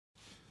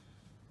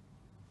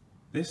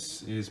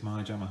This is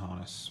my Jamma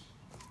harness.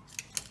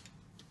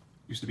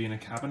 Used to be in a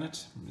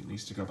cabinet, it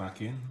needs to go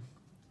back in.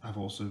 I've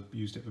also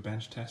used it for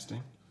bench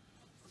testing.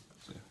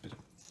 There's a bit of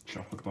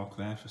chocolate block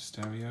there for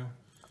stereo.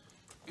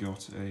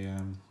 Got a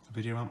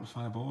video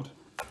amplifier board,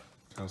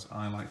 because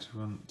I like to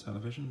run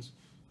televisions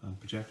and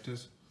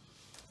projectors.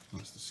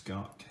 That's the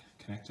SCART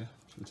connector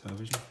for the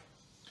television.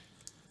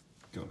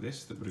 Got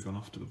this that would have gone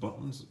off to the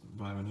buttons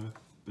via another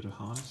bit of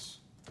harness,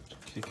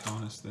 kick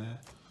harness there.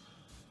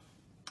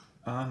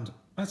 And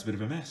that's a bit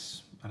of a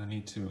mess, and I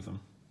need two of them.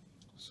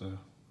 So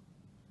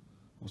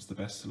what's the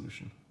best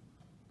solution?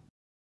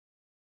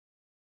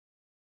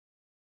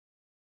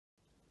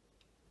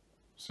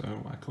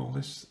 So I call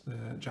this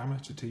the Jamma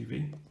to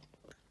TV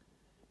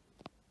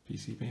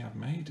PCB I've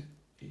made.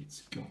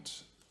 It's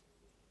got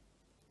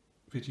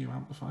video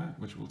amplifier,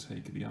 which will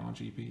take the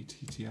RGB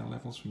TTL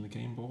levels from the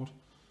game board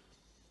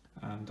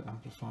and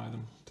amplify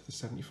them to the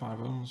 75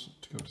 ohms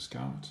to go to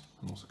SCART,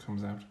 and also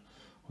comes out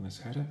on this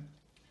header.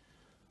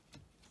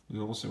 We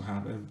also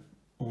have an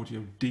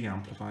audio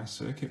de-amplifier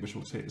circuit, which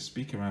will take the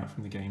speaker out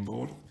from the game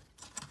board,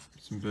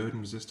 some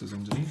burden resistors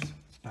underneath,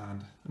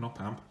 and an op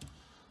amp,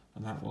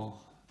 and that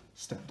will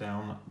step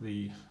down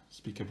the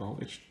speaker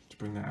voltage to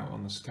bring that out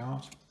on the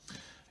SCART.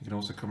 It can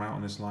also come out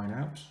on this line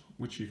out,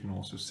 which you can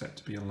also set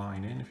to be a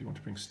line in if you want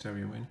to bring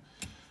stereo in,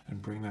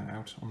 and bring that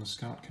out on the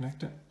SCART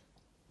connector.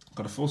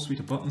 Got a full suite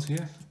of buttons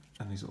here,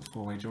 and these little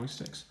four-way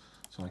joysticks,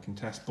 so I can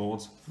test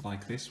boards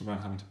like this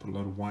without having to put a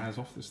load of wires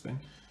off this thing.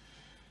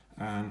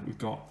 And we've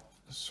got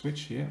a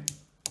switch here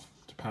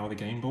to power the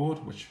game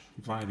board, which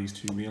via these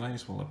two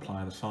relays will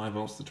apply the 5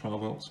 volts, the 12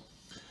 volts,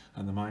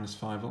 and the minus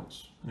 5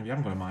 volts. And if you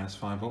haven't got a minus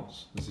 5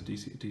 volts, there's a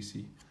DC to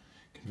DC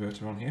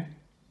converter on here.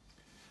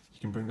 You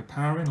can bring the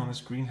power in on this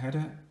green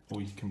header,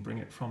 or you can bring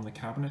it from the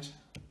cabinet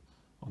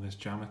on this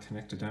Jamma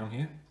connector down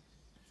here.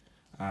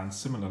 And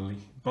similarly,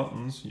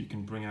 buttons you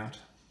can bring out,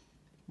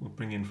 we'll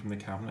bring in from the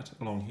cabinet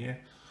along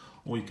here,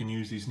 or you can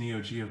use these Neo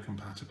Geo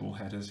compatible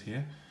headers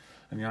here.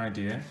 And the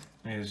idea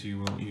is you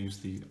will use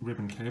the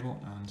ribbon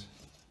cable and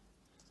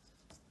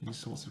these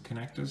sorts of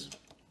connectors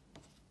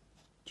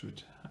to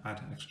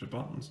add extra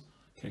buttons,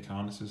 kick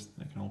harnesses,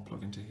 they can all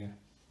plug into here.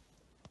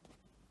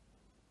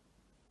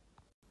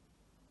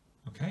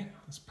 Okay,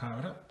 let's power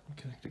it up and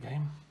connect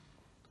again.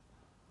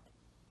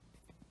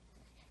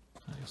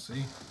 And you'll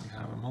see we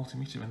have a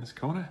multimeter in this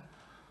corner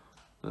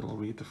that'll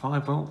read the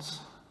 5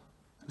 volts,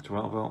 the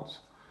 12 volts,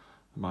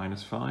 the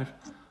minus 5.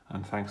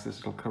 And thanks to this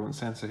little current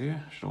sensor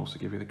here, it should also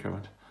give you the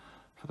current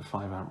for the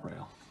 5 amp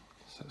rail.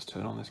 So let's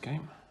turn on this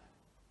game.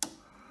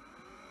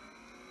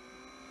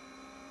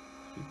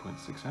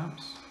 3.6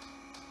 amps.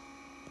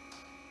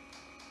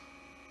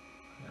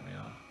 There we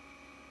are.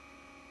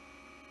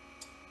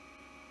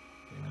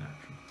 Game in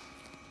action.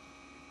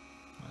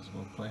 Might as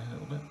well play a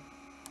little bit.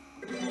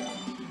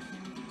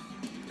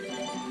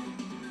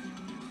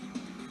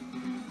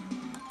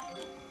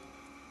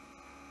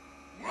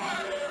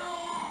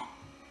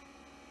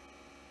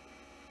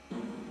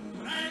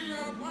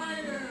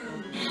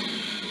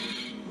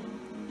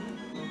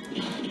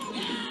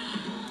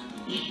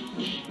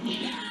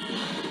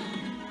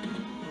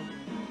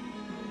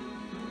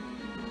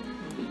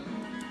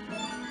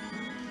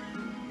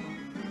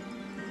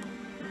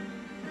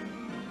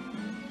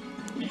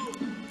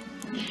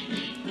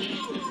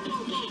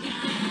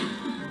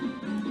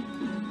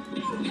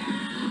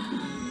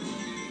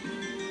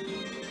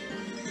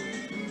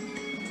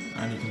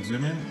 And you can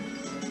zoom in and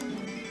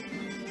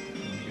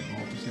get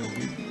more detail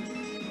view.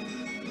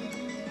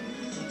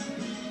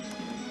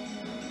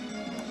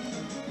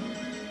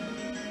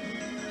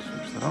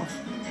 Switch that off.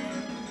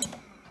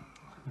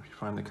 If you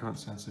find the current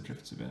sensor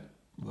drifts a bit,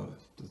 although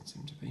it doesn't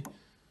seem to be, you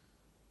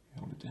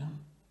hold it down.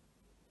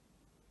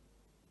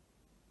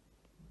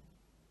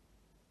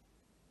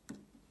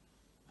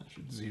 That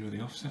should zero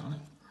the offset on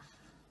it.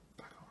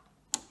 Back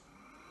on.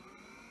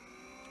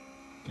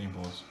 Game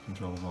boards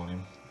control the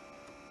volume.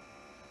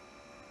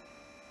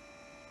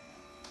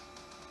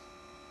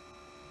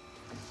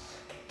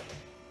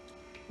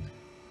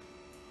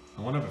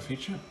 And one other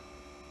feature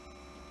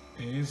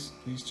is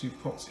these two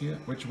pots here,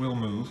 which will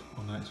move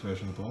on the next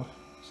version of the board,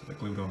 so they're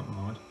glued on at the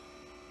moment.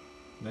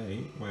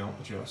 They will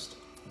adjust.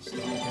 Let's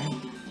start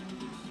again.